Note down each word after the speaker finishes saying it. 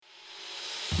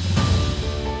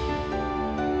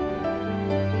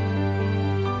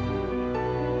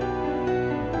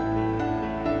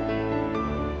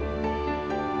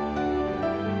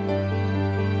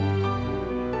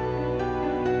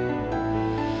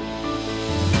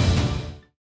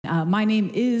My name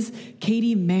is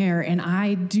Katie Mayer, and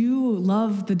I do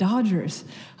love the Dodgers,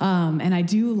 and I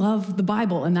do love the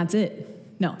Bible, and that's it.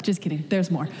 No, just kidding. There's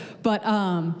more. But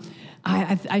I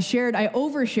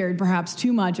overshared perhaps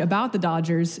too much about the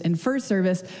Dodgers in first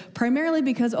service, primarily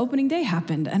because opening day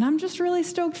happened, and I'm just really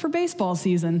stoked for baseball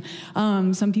season.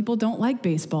 Some people don't like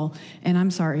baseball, and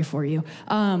I'm sorry for you.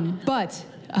 But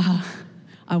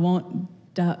I won't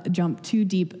jump too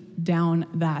deep down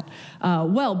that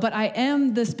but I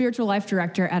am the spiritual life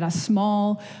director at a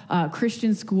small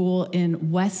Christian school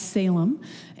in West Salem,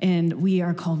 and we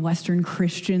are called Western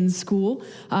Christian School.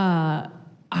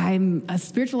 I'm a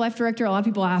spiritual life director. A lot of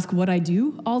people ask what I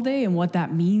do all day and what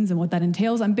that means and what that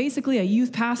entails. I'm basically a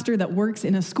youth pastor that works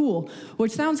in a school,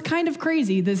 which sounds kind of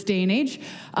crazy this day and age.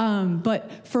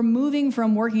 But moving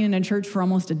from working in a church for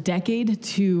almost a decade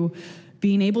to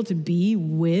being able to be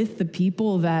with the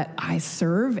people that I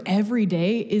serve every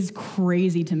day is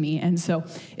crazy to me. And so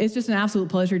it's just an absolute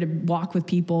pleasure to walk with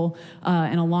people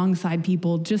and alongside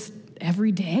people just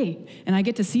every day. And I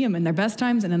get to see them in their best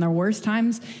times and in their worst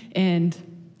times. And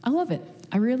I love it.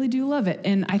 I really do love it.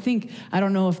 And I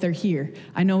don't know if they're here.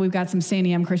 I know we've got some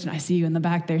Sandy M. Christian. I see you in the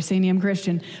back there, Sandy M.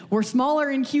 Christian. We're smaller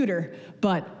and cuter,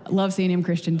 but love Sandy M.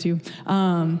 Christian too.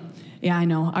 Yeah, I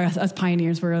know. Us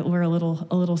pioneers, we're a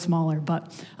little smaller,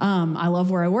 but I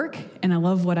love where I work and I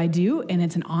love what I do, and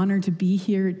it's an honor to be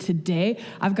here today.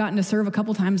 I've gotten to serve a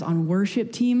couple times on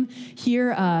worship team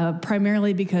here,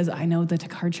 primarily because I know the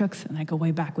Takarchuks, and I go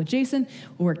way back with Jason.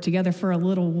 We worked together for a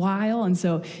little while, and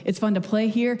so it's fun to play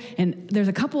here. And there's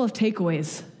a couple of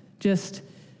takeaways just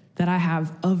that I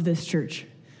have of this church.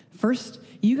 First,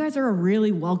 you guys are a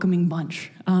really welcoming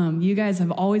bunch. You guys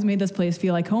have always made this place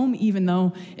feel like home, even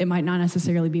though it might not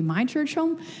necessarily be my church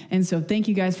home. And so thank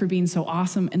you guys for being so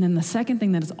awesome. And then the second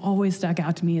thing that has always stuck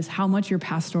out to me is how much your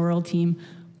pastoral team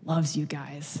loves you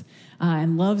guys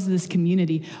and loves this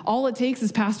community. All it takes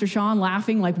is Pastor Sean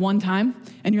laughing like one time,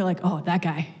 and you're like, oh, that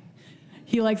guy.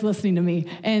 He likes listening to me.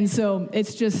 And so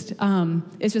it's just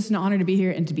an honor to be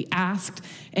here and to be asked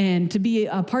and to be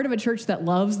a part of a church that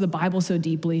loves the Bible so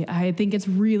deeply. I think it's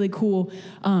really cool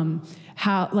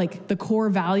how like the core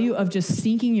value of just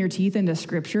sinking your teeth into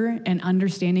Scripture and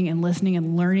understanding and listening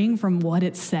and learning from what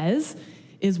it says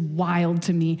is wild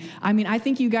to me. I mean, I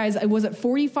think you guys, was it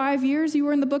 45 years you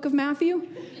were in the book of Matthew?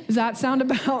 Does that sound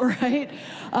about right?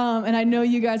 And I know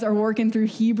you guys are working through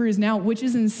Hebrews now, which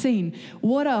is insane.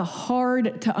 What a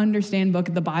hard to understand book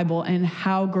of the Bible, and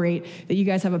how great that you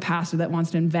guys have a pastor that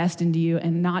wants to invest into you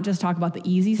and not just talk about the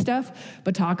easy stuff,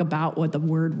 but talk about what the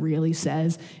word really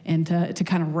says and to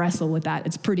kind of wrestle with that.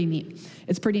 It's pretty neat.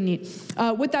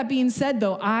 With that being said,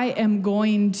 though, I am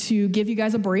going to give you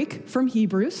guys a break from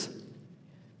Hebrews.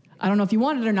 I don't know if you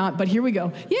want it or not, but here we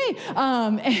go. Yay!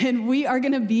 And we are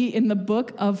going to be in the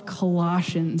book of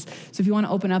Colossians. So if you want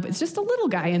to open up, it's just a little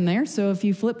guy in there. So if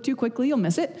you flip too quickly, you'll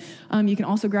miss it. You can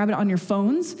also grab it on your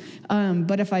phones.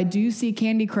 But if I do see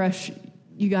Candy Crush,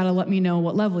 you got to let me know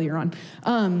what level you're on.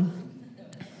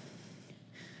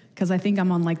 Because I think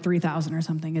I'm on like 3,000 or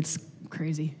something. It's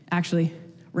crazy. Actually,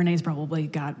 Renee's probably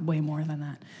got way more than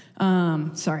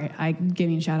that. Sorry, I'm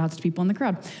giving shout outs to people in the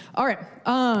crowd. All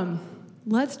right.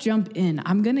 Let's jump in.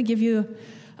 I'm going to give you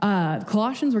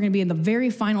Colossians. We're going to be in the very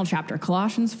final chapter,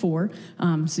 Colossians 4.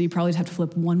 So you probably just have to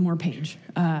flip one more page.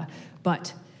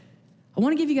 But I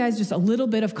want to give you guys just a little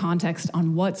bit of context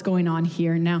on what's going on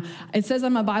here. Now, it says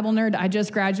I'm a Bible nerd. I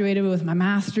just graduated with my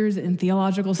master's in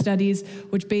theological studies,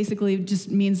 which basically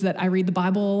just means that I read the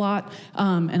Bible a lot,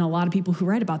 and a lot of people who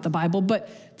write about the Bible.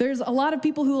 But there's a lot of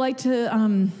people who like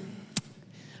to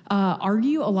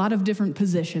argue a lot of different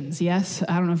positions. Yes,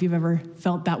 I don't know if you've ever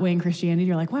felt that way in Christianity.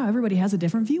 You're like, wow, everybody has a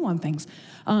different view on things.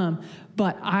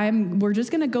 But we're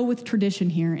just going to go with tradition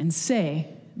here and say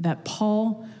that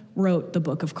Paul wrote the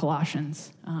book of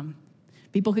Colossians.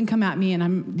 People can come at me,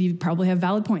 and you probably have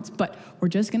valid points, but we're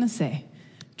just going to say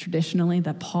traditionally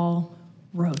that Paul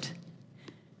wrote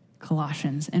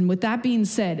Colossians. And with that being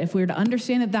said, if we were to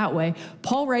understand it that way,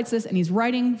 Paul writes this, and he's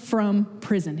writing from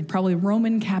prison, probably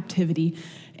Roman captivity.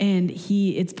 And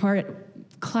it's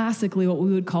classically what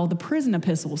we would call the prison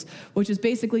epistles, which is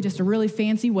basically just a really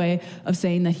fancy way of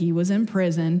saying that he was in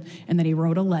prison and that he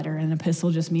wrote a letter. An epistle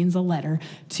just means a letter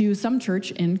to some church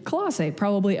in Colossae,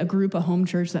 probably a home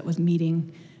church that was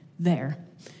meeting there.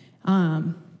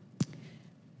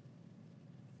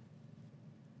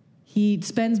 He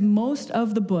spends most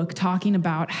of the book talking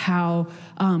about how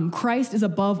Christ is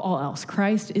above all else.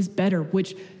 Christ is better,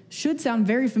 which should sound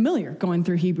very familiar going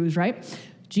through Hebrews, right?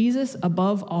 Jesus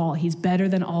above all. He's better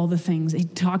than all the things. He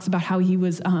talks about how he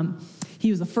He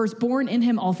was the firstborn. In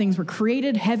him all things were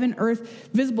created, heaven, earth,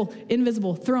 visible,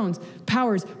 invisible, thrones,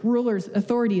 powers, rulers,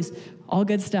 authorities, all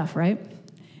good stuff, right?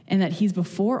 And that he's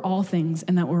before all things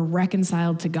and that we're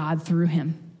reconciled to God through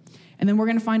him. And then we're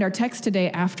going to find our text today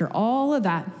after all of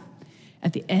that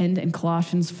at the end in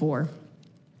Colossians 4.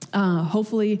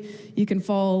 Hopefully you can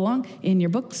follow along in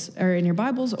your books or in your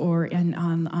Bibles or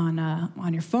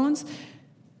on your phones.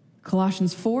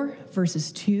 Colossians 4,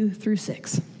 verses 2 through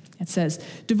 6. It says,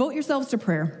 "Devote yourselves to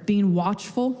prayer, being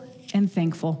watchful and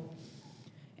thankful.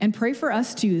 And pray for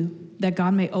us too, that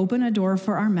God may open a door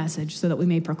for our message so that we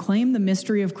may proclaim the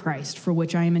mystery of Christ, for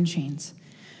which I am in chains.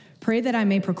 Pray that I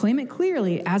may proclaim it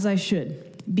clearly as I should.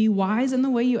 Be wise in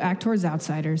the way you act towards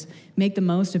outsiders. Make the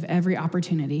most of every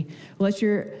opportunity. Let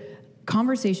your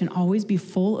conversation always be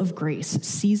full of grace,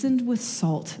 seasoned with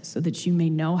salt, so that you may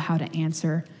know how to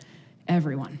answer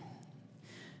everyone."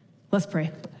 Let's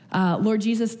pray. Lord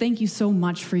Jesus, thank you so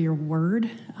much for your word.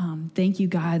 Thank you,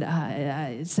 God.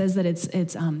 It says that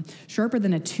it's sharper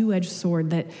than a two-edged sword.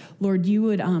 That, Lord, you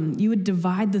would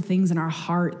divide the things in our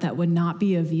heart that would not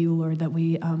be of you, Lord. That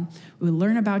we would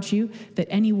learn about you. That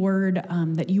any word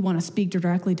that you want to speak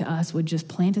directly to us would just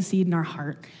plant a seed in our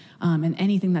heart. And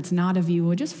anything that's not of you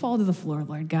would just fall to the floor,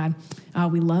 Lord God.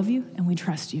 We love you and we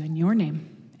trust you in your name.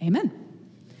 Amen.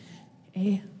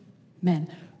 Amen.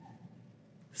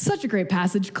 Such a great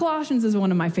passage. Colossians is one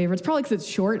of my favorites, probably because it's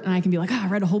short and I can be like, I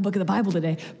read a whole book of the Bible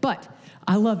today. But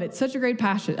I love it. Such a great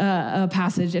passage.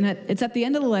 And it's at the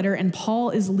end of the letter, and Paul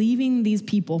is leaving these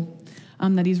people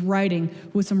that he's writing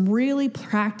with some really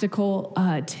practical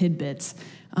tidbits.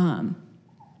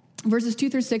 Verses 2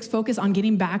 through 6 focus on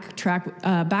getting back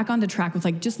onto track with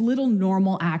like just little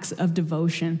normal acts of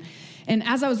devotion. And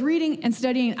as I was reading and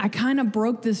studying, I kind of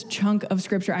broke this chunk of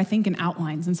scripture, I think, in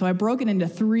outlines. And so I broke it into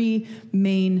 3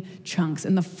 main chunks.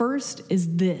 And the first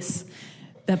is this,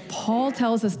 that Paul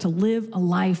tells us to live a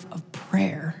life of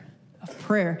prayer.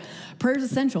 Prayer is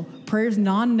essential. Prayer is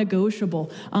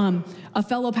non-negotiable. A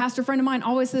fellow pastor friend of mine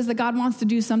always says that God wants to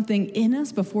do something in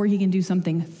us before he can do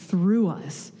something through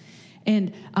us.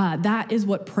 And that is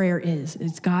what prayer is.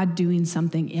 It's God doing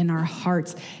something in our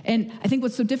hearts. And I think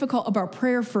what's so difficult about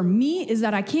prayer for me is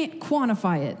that I can't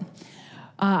quantify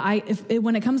it.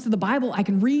 When it comes to the Bible, I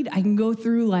can go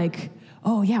through like,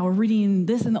 oh yeah, we're reading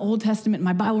this in the Old Testament in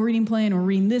my Bible reading plan, we're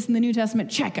reading this in the New Testament,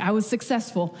 check, I was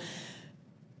successful.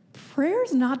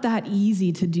 Prayer's not that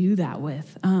easy to do that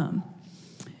with.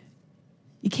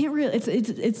 You can't really,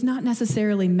 it's not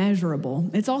necessarily measurable.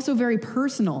 It's also very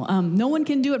personal. No one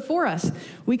can do it for us.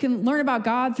 We can learn about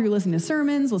God through listening to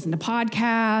sermons, listening to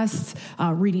podcasts,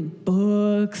 reading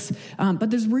books,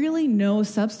 but there's really no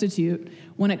substitute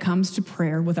when it comes to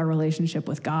prayer with our relationship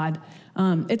with God.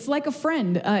 It's like a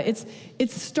friend.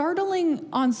 It's startling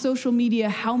on social media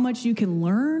how much you can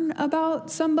learn about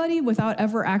somebody without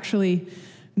ever actually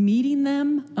meeting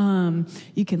them.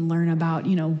 You can learn about,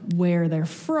 where they're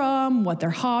from, what their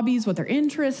hobbies, what their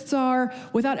interests are,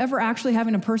 without ever actually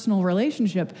having a personal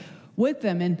relationship with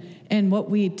them. And what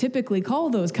we typically call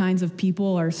those kinds of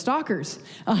people are stalkers.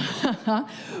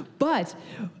 But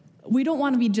we don't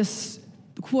want to be just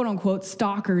quote unquote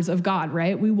stalkers of God,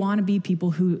 right? We want to be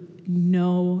people who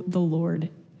know the Lord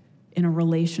in a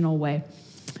relational way.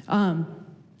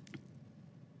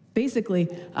 Basically,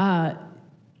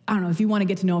 I don't know, if you want to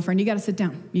get to know a friend, you got to sit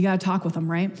down. You got to talk with them,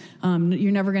 right?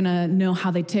 You're never going to know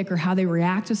how they tick or how they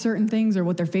react to certain things or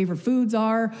what their favorite foods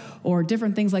are or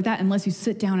different things like that unless you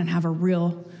sit down and have a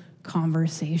real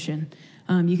conversation.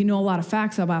 You can know a lot of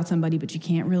facts about somebody, but you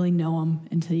can't really know them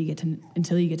until you get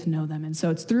to know them. And so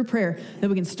it's through prayer that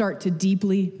we can start to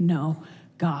deeply know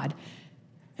God.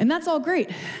 And that's all great.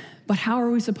 But how are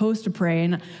we supposed to pray?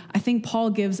 And I think Paul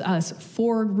gives us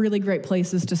 4 really great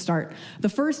places to start. The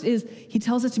first is he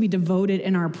tells us to be devoted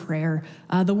in our prayer.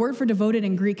 The word for devoted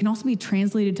in Greek can also be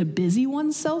translated to busy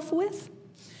oneself with,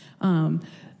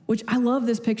 which I love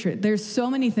this picture. There's so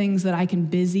many things that I can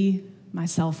busy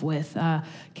myself with.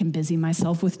 Can busy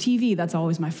myself with TV. That's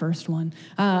always my first one.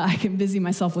 I can busy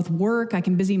myself with work. I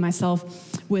can busy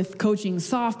myself with coaching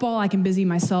softball. I can busy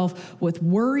myself with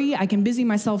worry. I can busy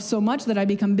myself so much that I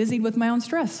become busied with my own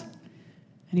stress.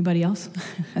 Anybody else?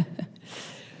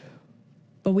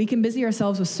 But we can busy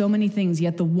ourselves with so many things,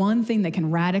 yet the one thing that can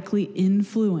radically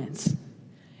influence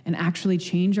and actually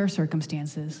change our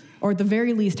circumstances, or at the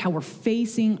very least how we're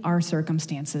facing our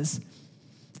circumstances,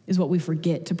 is what we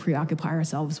forget to preoccupy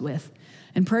ourselves with.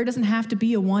 And prayer doesn't have to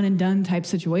be a one and done type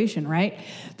situation, right?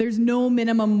 There's no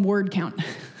minimum word count.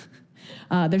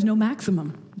 There's no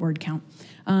maximum word count.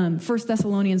 1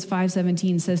 Thessalonians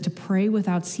 5:17 says to pray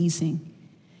without ceasing.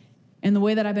 And the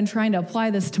way that I've been trying to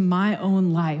apply this to my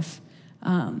own life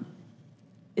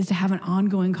is to have an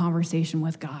ongoing conversation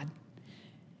with God.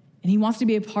 And he wants to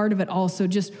be a part of it all. So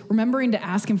just remembering to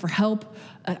ask him for help.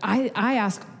 I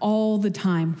ask all the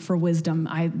time for wisdom.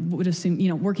 I would assume,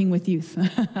 working with youth.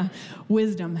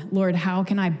 Wisdom. Lord, how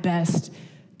can I best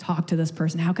talk to this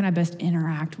person? How can I best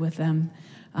interact with them?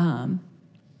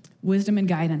 Wisdom and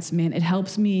guidance, man, it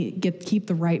helps me keep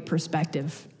the right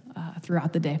perspective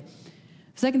throughout the day.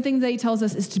 Second thing that he tells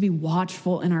us is to be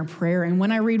watchful in our prayer. And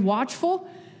when I read watchful,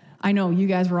 I know you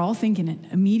guys were all thinking it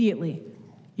immediately.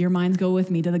 Your minds go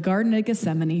with me to the Garden of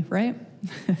Gethsemane, right?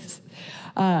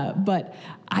 But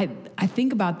I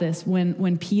think about this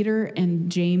when Peter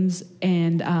and James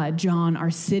and John are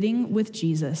sitting with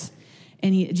Jesus,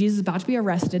 and Jesus is about to be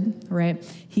arrested, right?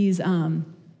 He's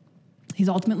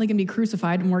ultimately going to be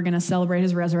crucified, and we're going to celebrate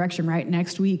his resurrection, right,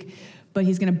 next week. But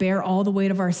he's going to bear all the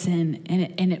weight of our sin,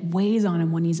 and it weighs on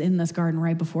him when he's in this garden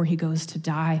right before he goes to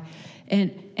die.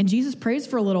 And Jesus prays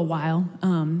for a little while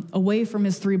away from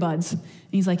his three buds. And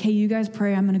he's like, hey, you guys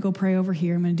pray. I'm going to go pray over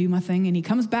here. I'm going to do my thing. And he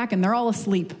comes back, and they're all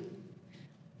asleep.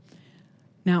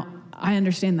 Now, I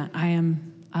understand that.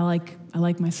 I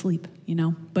like my sleep,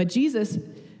 But Jesus,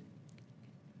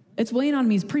 it's weighing on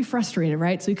me. He's pretty frustrated,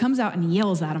 right? So he comes out and he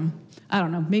yells at him. I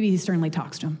don't know. Maybe he sternly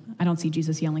talks to him. I don't see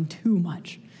Jesus yelling too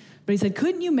much. But he said,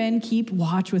 couldn't you men keep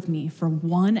watch with me for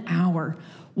 1 hour?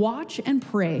 Watch and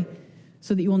pray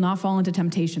so that you will not fall into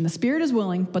temptation. The spirit is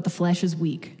willing, but the flesh is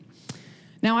weak.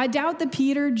 Now, I doubt that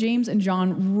Peter, James, and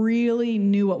John really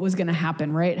knew what was going to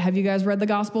happen, right? Have you guys read the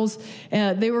Gospels?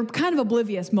 They were kind of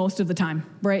oblivious most of the time,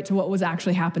 right, to what was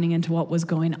actually happening and to what was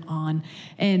going on.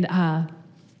 And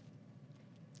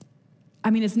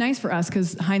it's nice for us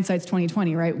because hindsight's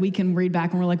 20/20, right? We can read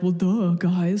back and we're like, well, duh,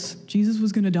 guys, Jesus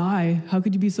was going to die. How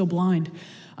could you be so blind?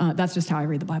 That's just how I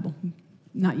read the Bible.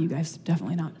 Not you guys,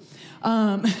 definitely not.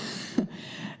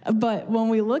 But when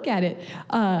we look at it,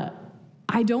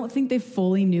 I don't think they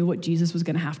fully knew what Jesus was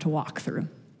going to have to walk through.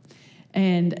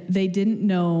 And they didn't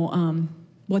know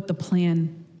what the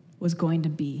plan was going to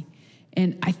be.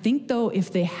 And I think, though,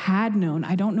 if they had known,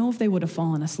 I don't know if they would have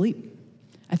fallen asleep.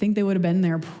 I think they would have been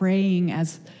there praying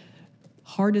as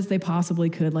hard as they possibly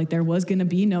could, like there was going to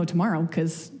be no tomorrow,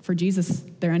 because for Jesus,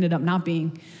 there ended up not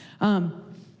being.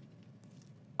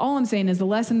 All I'm saying is the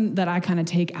lesson that I kind of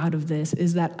take out of this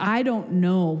is that I don't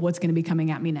know what's going to be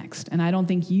coming at me next, and I don't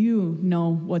think you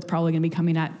know what's probably going to be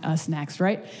coming at us next,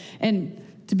 right? And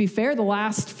to be fair, the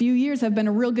last few years have been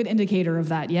a real good indicator of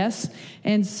that, yes?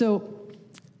 And so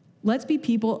let's be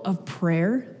people of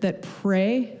prayer that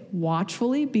pray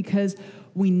watchfully, because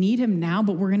we need him now,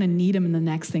 but we're going to need him in the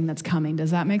next thing that's coming.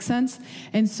 Does that make sense?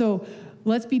 And so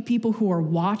let's be people who are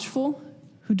watchful,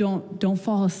 who don't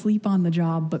fall asleep on the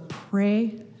job, but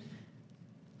pray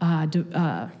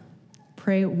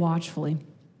watchfully.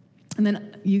 And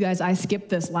then you guys, I skipped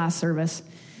this last service,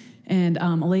 and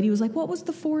a lady was like, what was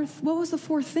the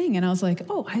fourth thing? And I was like,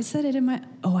 I said it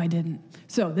I didn't.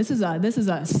 So this is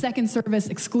a second service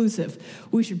exclusive.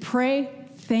 We should pray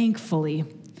thankfully.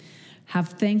 Have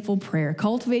thankful prayer.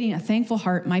 Cultivating a thankful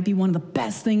heart might be one of the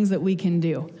best things that we can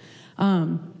do.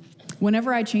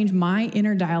 Whenever I change my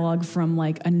inner dialogue from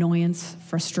like annoyance,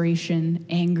 frustration,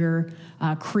 anger,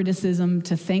 criticism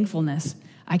to thankfulness,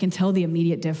 I can tell the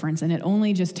immediate difference, and it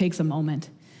only just takes a moment.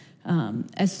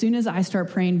 As soon as I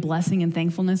start praying blessing and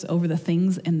thankfulness over the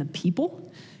things and the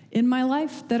people in my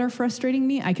life that are frustrating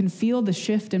me, I can feel the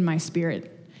shift in my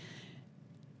spirit,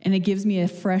 and it gives me a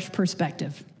fresh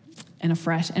perspective and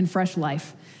fresh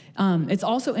life. It's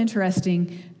also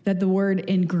interesting that the word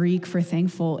in Greek for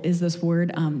thankful is this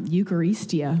word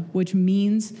Eucharistia, which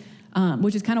means,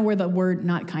 which is kind of where the word,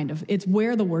 it's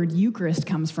where the word Eucharist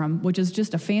comes from, which is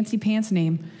just a fancy pants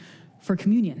name for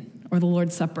communion or the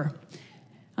Lord's Supper.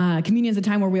 Communion is a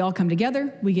time where we all come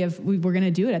together. We're going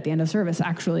to do it at the end of service,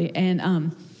 actually,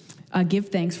 and give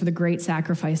thanks for the great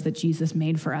sacrifice that Jesus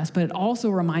made for us. But it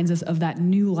also reminds us of that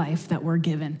new life that we're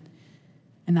given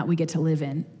and that we get to live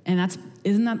in. And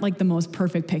isn't that like the most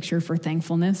perfect picture for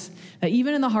thankfulness? That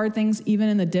even in the hard things, even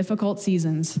in the difficult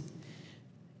seasons,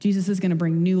 Jesus is going to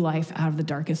bring new life out of the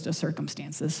darkest of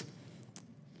circumstances.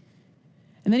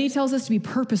 And then he tells us to be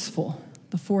purposeful.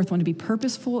 The fourth one, to be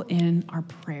purposeful in our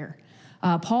prayer.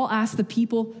 Paul asked the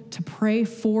people to pray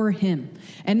for him.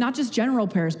 And not just general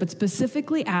prayers, but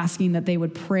specifically asking that they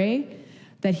would pray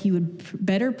that he would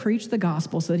better preach the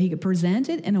gospel so that he could present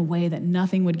it in a way that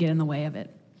nothing would get in the way of it.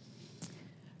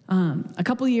 A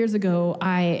couple of years ago,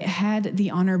 I had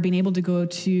the honor of being able to go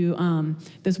to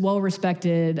this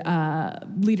well-respected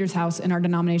leader's house in our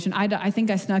denomination. I think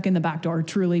I snuck in the back door,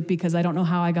 truly, because I don't know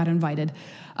how I got invited.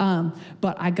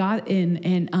 But I got in,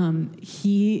 and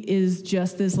he is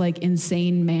just this like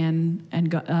insane man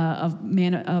and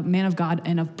man of God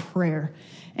and of prayer,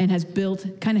 and has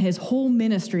built kind of his whole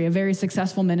ministry, a very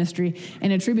successful ministry,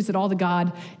 and attributes it all to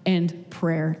God and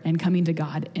prayer and coming to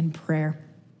God in prayer.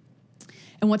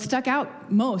 And what stuck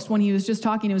out most when he was just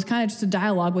talking, it was kind of just a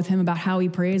dialogue with him about how he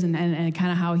prays and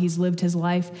kind of how he's lived his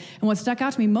life. And what stuck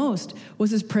out to me most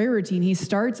was his prayer routine. He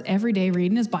starts every day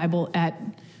reading his Bible at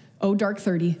dark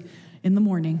 30 in the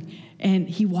morning, and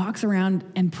he walks around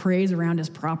and prays around his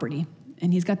property.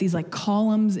 And he's got these like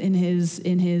columns in his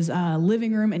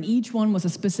living room, and each one was a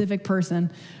specific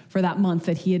person for that month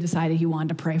that he had decided he wanted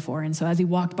to pray for. And so as he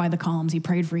walked by the columns, he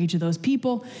prayed for each of those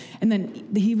people. And then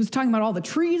he was talking about all the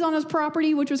trees on his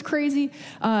property, which was crazy.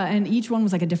 And each one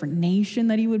was like a different nation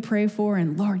that he would pray for.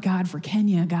 And Lord God, for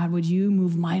Kenya, God, would you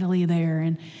move mightily there?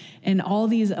 And all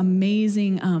these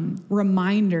amazing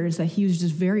reminders that he was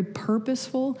just very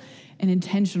purposeful and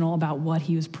intentional about what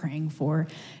he was praying for.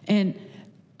 And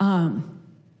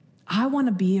I want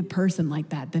to be a person like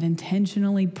that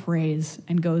intentionally prays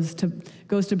and goes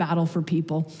to battle for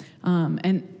people.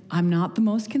 And I'm not the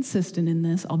most consistent in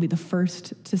this, I'll be the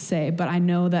first to say, but I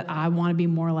know that I want to be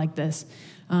more like this.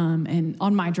 And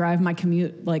on my drive, my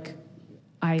commute, like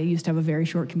I used to have a very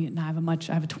short commute, and I have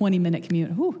a 20-minute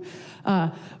commute.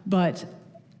 But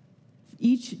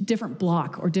each different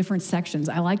block or different sections,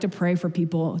 I like to pray for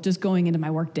people just going into my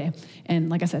workday.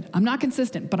 And like I said, I'm not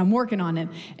consistent, but I'm working on it.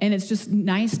 And it's just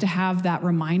nice to have that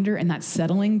reminder and that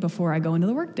settling before I go into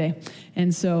the workday.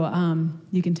 And so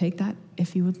you can take that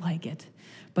if you would like it.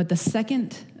 But the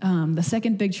second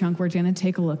big chunk we're going to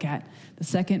take a look at, the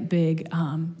second big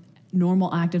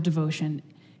normal act of devotion,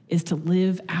 is to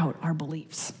live out our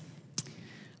beliefs.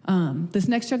 This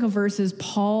next chunk of verses,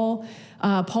 Paul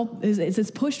is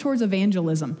it's push towards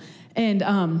evangelism. And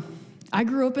I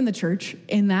grew up in the church,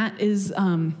 and that is,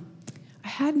 I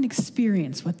had an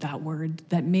experience with that word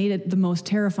that made it the most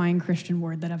terrifying Christian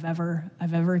word that I've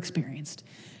ever experienced.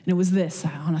 And it was this: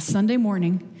 on a Sunday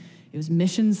morning, it was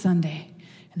Mission Sunday,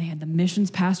 and they had the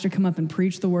missions pastor come up and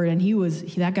preach the word, and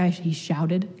he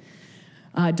shouted.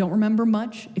 Don't remember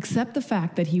much, except the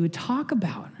fact that he would talk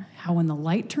about how when the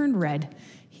light turned red,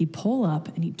 he'd pull up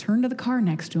and he'd turn to the car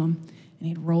next to him and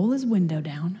he'd roll his window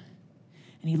down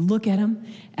and he'd look at him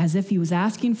as if he was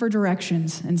asking for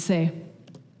directions and say,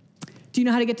 "Do you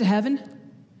know how to get to heaven?"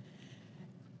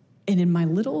 And in my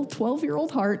little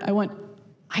 12-year-old heart, I went,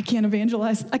 I can't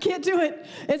evangelize. I can't do it.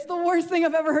 It's the worst thing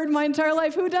I've ever heard in my entire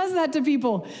life. Who does that to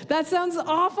people? That sounds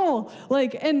awful.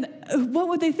 And what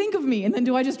would they think of me? And then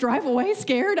do I just drive away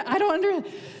scared?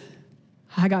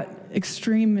 I got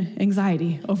extreme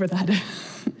anxiety over that.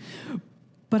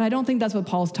 But I don't think that's what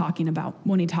Paul's talking about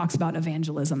when he talks about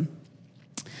evangelism.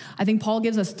 I think Paul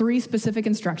gives us 3 specific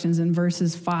instructions in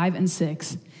verses 5 and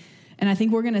 6. And I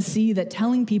think we're going to see that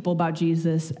telling people about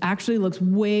Jesus actually looks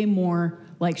way more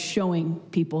like showing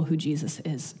people who Jesus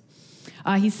is.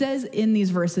 He says in these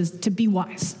verses to be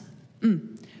wise.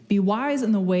 Be wise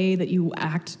in the way that you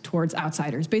act towards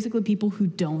outsiders, basically people who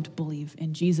don't believe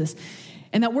in Jesus.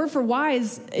 And that word for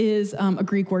wise is a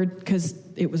Greek word because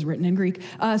it was written in Greek,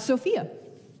 Sophia.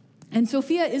 And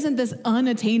Sophia isn't this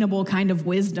unattainable kind of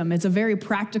wisdom. It's a very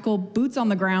practical, boots on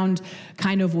the ground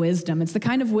kind of wisdom. It's the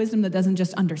kind of wisdom that doesn't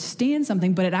just understand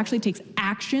something, but it actually takes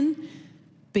action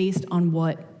based on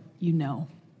what you know.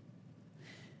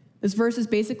 This verse is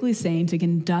basically saying to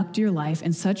conduct your life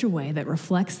in such a way that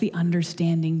reflects the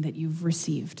understanding that you've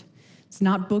received. It's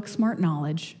not book smart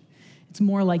knowledge. It's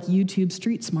more like YouTube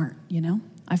street smart,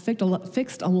 I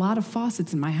fixed a lot of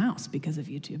faucets in my house because of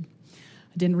YouTube.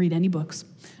 I didn't read any books.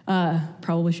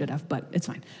 Probably should have, but it's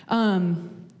fine.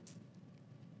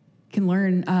 Can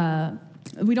learn.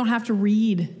 We don't have to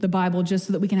read the Bible just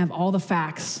so that we can have all the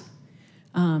facts,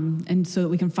 and so that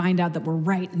we can find out that we're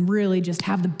right and really just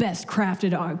have the best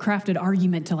crafted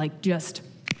argument to just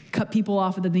cut people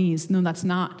off at the knees. No, that's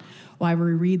not why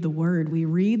we read the Word. We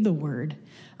read the Word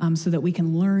so that we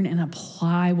can learn and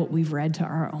apply what we've read to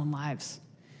our own lives.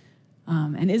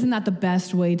 And isn't that the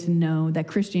best way to know that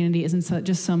Christianity isn't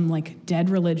just some dead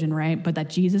religion, right? But that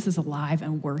Jesus is alive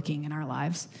and working in our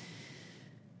lives.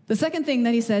 The second thing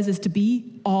that he says is to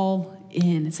be all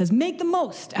in. It says, make the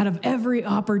most out of every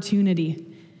opportunity.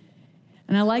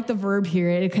 And I like the verb here.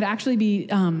 It could actually be,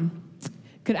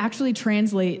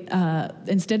 translate,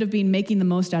 instead of being making the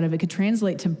most out of it, could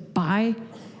translate to buy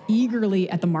eagerly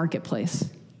at the marketplace.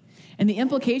 And the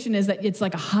implication is that it's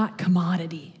like a hot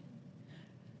commodity.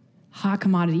 Hot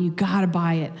commodity, you gotta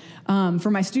buy it.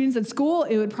 For my students at school,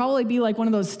 it would probably be like one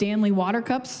of those Stanley water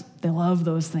cups. They love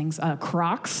those things.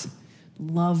 Crocs,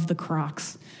 love the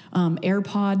Crocs.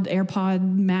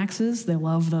 AirPod Maxes, they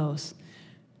love those.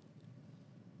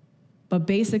 But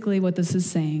basically what this is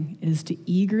saying is to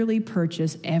eagerly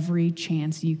purchase every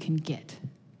chance you can get.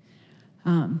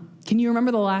 Can you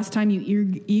remember the last time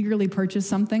you eagerly purchased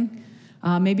something?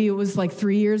 Maybe it was like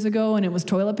 3 years ago and it was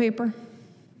toilet paper.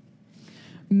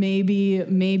 Maybe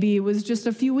it was just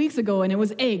a few weeks ago and it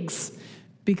was eggs,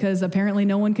 because apparently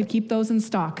no one could keep those in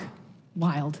stock.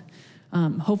 Wild.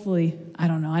 Hopefully, I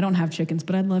don't know. I don't have chickens,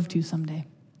 but I'd love to someday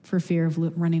for fear of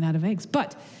running out of eggs.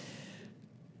 But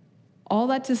all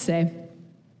that to say,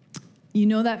 you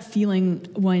know that feeling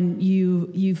when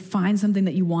you find something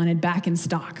that you wanted back in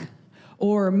stock.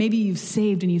 Or maybe you've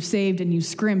saved and you've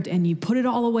scrimped and you put it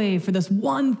all away for this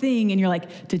one thing and you're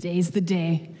like, today's the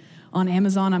day. On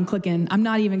Amazon, I'm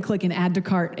not even clicking add to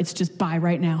cart. It's just buy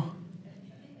right now.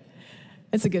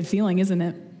 It's a good feeling, isn't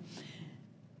it?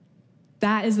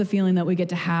 That is the feeling that we get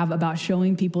to have about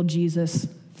showing people Jesus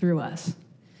through us.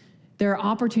 There are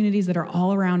opportunities that are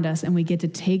all around us, and we get to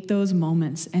take those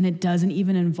moments, and it doesn't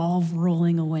even involve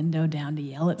rolling a window down to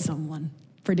yell at someone.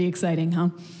 Pretty exciting, huh?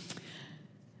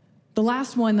 The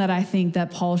last one that I think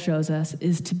that Paul shows us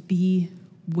is to be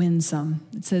winsome.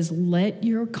 It says, let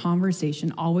your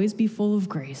conversation always be full of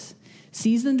grace,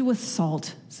 seasoned with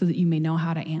salt, so that you may know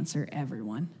how to answer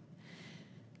everyone.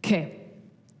 Okay,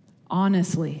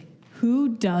 honestly, who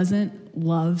doesn't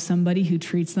love somebody who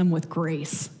treats them with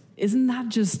grace? Isn't that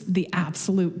just the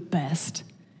absolute best?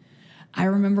 I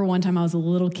remember one time I was a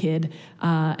little kid,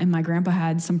 and my grandpa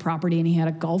had some property, and he had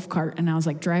a golf cart, and I was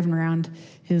like driving around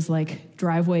his like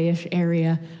driveway-ish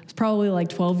area. I was probably like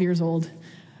 12 years old.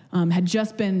 Had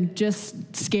just been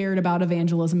scared about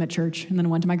evangelism at church, and then I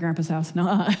went to my grandpa's house.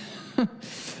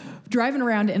 Driving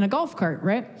around in a golf cart,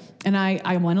 right? And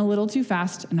I went a little too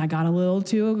fast, and I got a little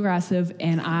too aggressive,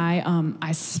 and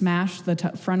I smashed the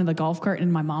front of the golf cart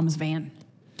in my mom's van.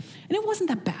 And it wasn't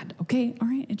that bad, okay? All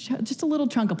right, just a little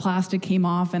chunk of plastic came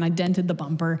off and I dented the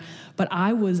bumper, but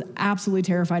I was absolutely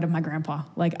terrified of my grandpa.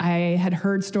 Like, I had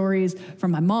heard stories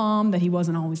from my mom that he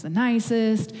wasn't always the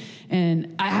nicest,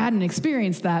 and I hadn't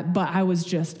experienced that, but I was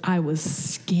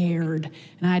scared.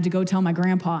 And I had to go tell my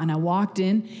grandpa, and I walked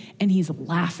in and he's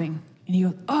laughing. And he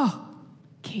goes, "Oh,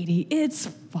 Katie, it's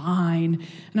fine."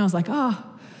 And I was like, "Oh,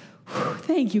 whew,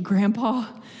 thank you, Grandpa."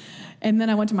 And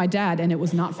then I went to my dad, and it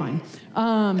was not fine.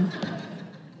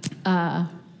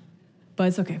 But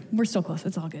it's okay. We're still close.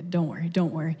 It's all good. Don't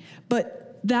worry.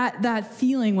 But that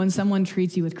feeling when someone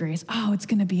treats you with grace, oh, it's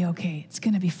going to be okay. It's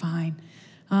going to be fine.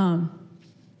 I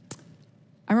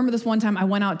remember this one time I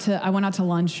went out to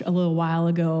lunch a little while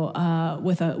ago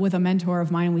with a mentor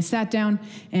of mine, and we sat down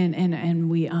and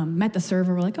we met the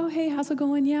server. We're like, "Oh, hey, how's it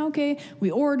going?" "Yeah, okay." We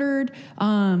ordered,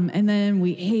 and then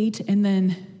we ate, and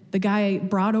then the guy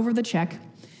brought over the check,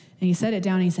 and he set it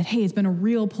down, and he said, "Hey, it's been a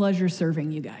real pleasure serving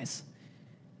you guys."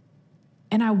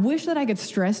 And I wish that I could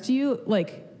stress to you,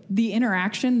 like, the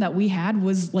interaction that we had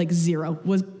was like zero,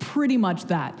 was pretty much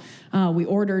that. We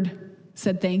ordered,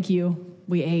 said thank you,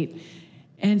 we ate.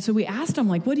 And so we asked him,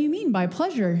 like, "What do you mean by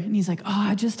pleasure?" And he's like, "Oh,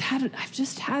 I've just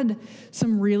had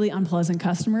some really unpleasant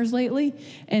customers lately,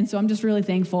 and so I'm just really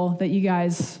thankful that you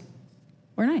guys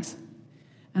were nice."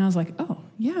 And I was like, "Oh,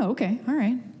 yeah, okay, all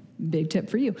right. Big tip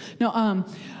for you." No,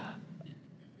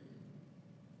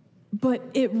 but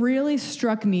it really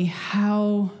struck me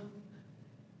how,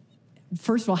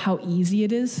 first of all, how easy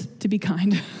it is to be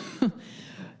kind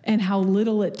and how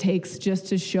little it takes just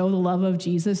to show the love of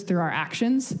Jesus through our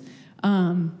actions.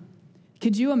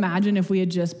 Could you imagine if we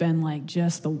had just been like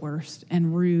just the worst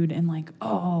and rude and like,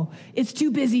 "Oh, it's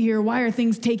too busy here. Why are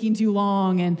things taking too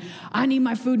long? And I need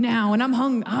my food now. And I'm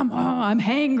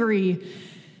hangry."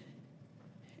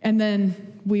 And then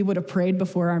we would have prayed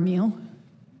before our meal.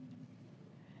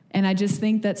 And I just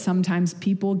think that sometimes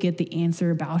people get the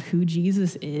answer about who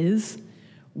Jesus is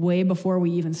way before we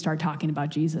even start talking about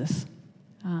Jesus.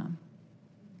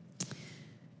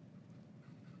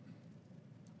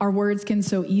 Our words can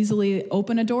so easily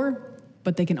open a door,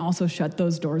 but they can also shut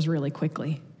those doors really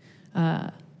quickly.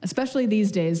 Especially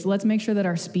these days, let's make sure that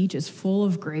our speech is full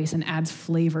of grace and adds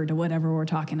flavor to whatever we're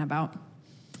talking about.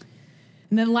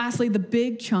 And then lastly, the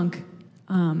big chunk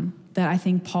that I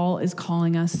think Paul is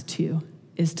calling us to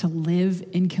is to live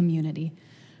in community.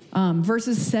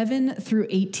 Verses 7 through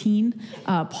 18,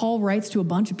 Paul writes to a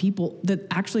bunch of people that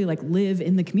actually like live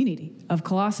in the community of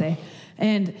Colossae.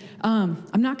 And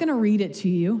I'm not going to read it to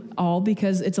you all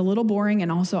because it's a little boring,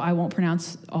 and also I won't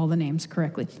pronounce all the names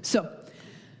correctly. So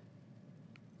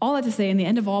All that to say, in the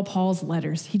end of all Paul's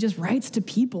letters, he just writes to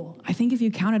people. I think if you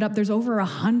count it up, there's over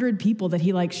 100 people that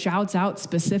he shouts out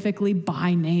specifically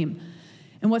by name.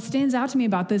 And what stands out to me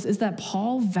about this is that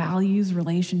Paul values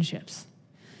relationships.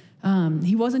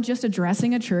 He wasn't just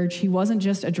addressing a church. He wasn't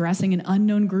just addressing an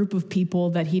unknown group of people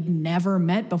that he'd never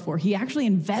met before. He actually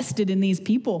invested in these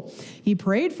people. He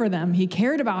prayed for them. He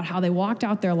cared about how they walked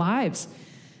out their lives.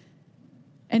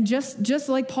 And just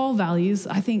like Paul values,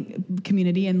 I think,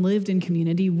 community and lived in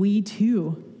community, we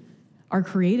too are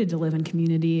created to live in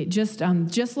community. Just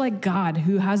like God,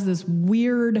 who has this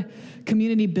weird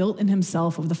community built in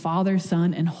himself of the Father,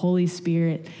 Son, and Holy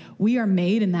Spirit, we are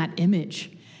made in that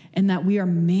image, and that we are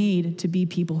made to be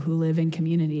people who live in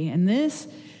community. And this,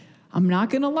 I'm not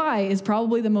going to lie, is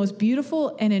probably the most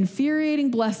beautiful and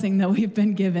infuriating blessing that we've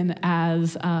been given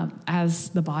as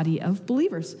the body of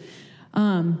believers.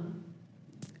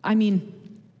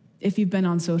 If you've been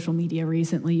on social media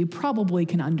recently, you probably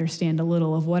can understand a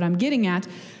little of what I'm getting at.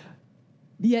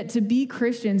 Yet to be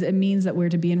Christians, it means that we're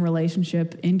to be in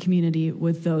relationship, in community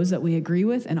with those that we agree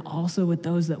with and also with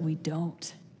those that we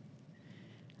don't.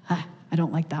 I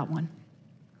don't like that one.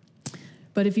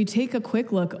 But if you take a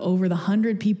quick look over the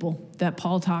 100 people that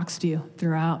Paul talks to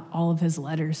throughout all of his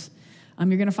letters,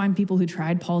 you're going to find people who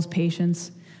tried Paul's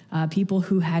patience, people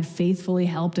who had faithfully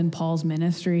helped in Paul's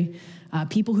ministry,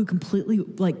 people who completely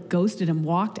ghosted him,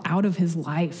 walked out of his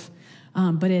life,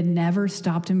 but it never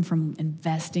stopped him from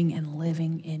investing and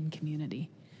living in community.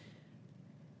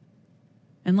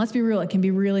 And let's be real, it can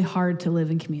be really hard to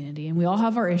live in community, and we all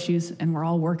have our issues, and we're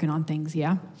all working on things,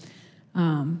 yeah?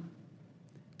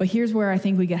 But here's where I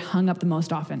think we get hung up the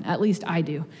most often, at least I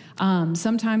do.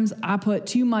 Sometimes I put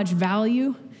too much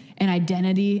value and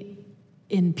identity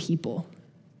in people.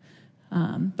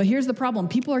 But here's the problem.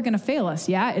 People are going to fail us,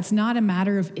 yeah? It's not a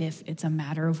matter of if, it's a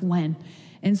matter of when.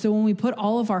 And so when we put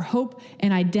all of our hope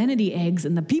and identity eggs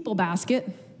in the people basket,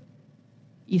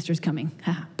 Easter's coming,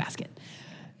 basket.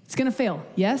 It's going to fail,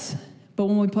 yes? But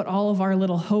when we put all of our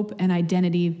little hope and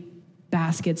identity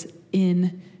baskets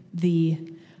in the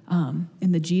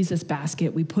Jesus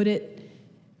basket, we put it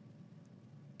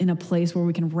in a place where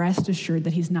we can rest assured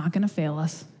that he's not going to fail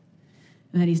us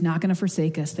and that he's not going to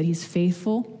forsake us, that he's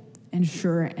faithful and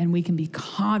sure, and we can be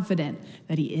confident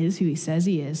that he is who he says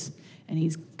he is, and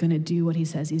he's going to do what he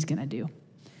says he's going to do.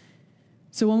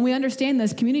 So when we understand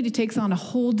this, community takes on a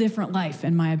whole different life,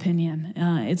 in my opinion.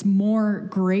 It's more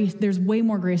grace. There's way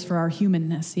more grace for our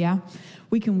humanness, yeah?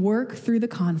 We can work through the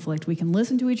conflict. We can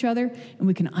listen to each other, and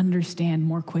we can understand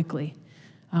more quickly.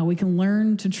 We can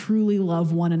learn to truly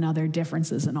love one another,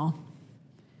 differences and all.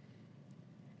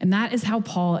 And that is how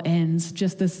Paul ends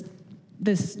just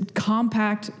this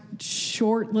compact,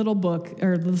 short little book,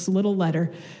 or this little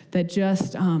letter that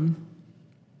just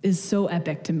is so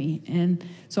epic to me. And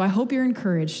so I hope you're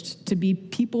encouraged to be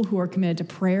people who are committed to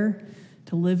prayer,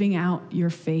 to living out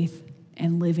your faith,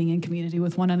 and living in community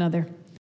with one another.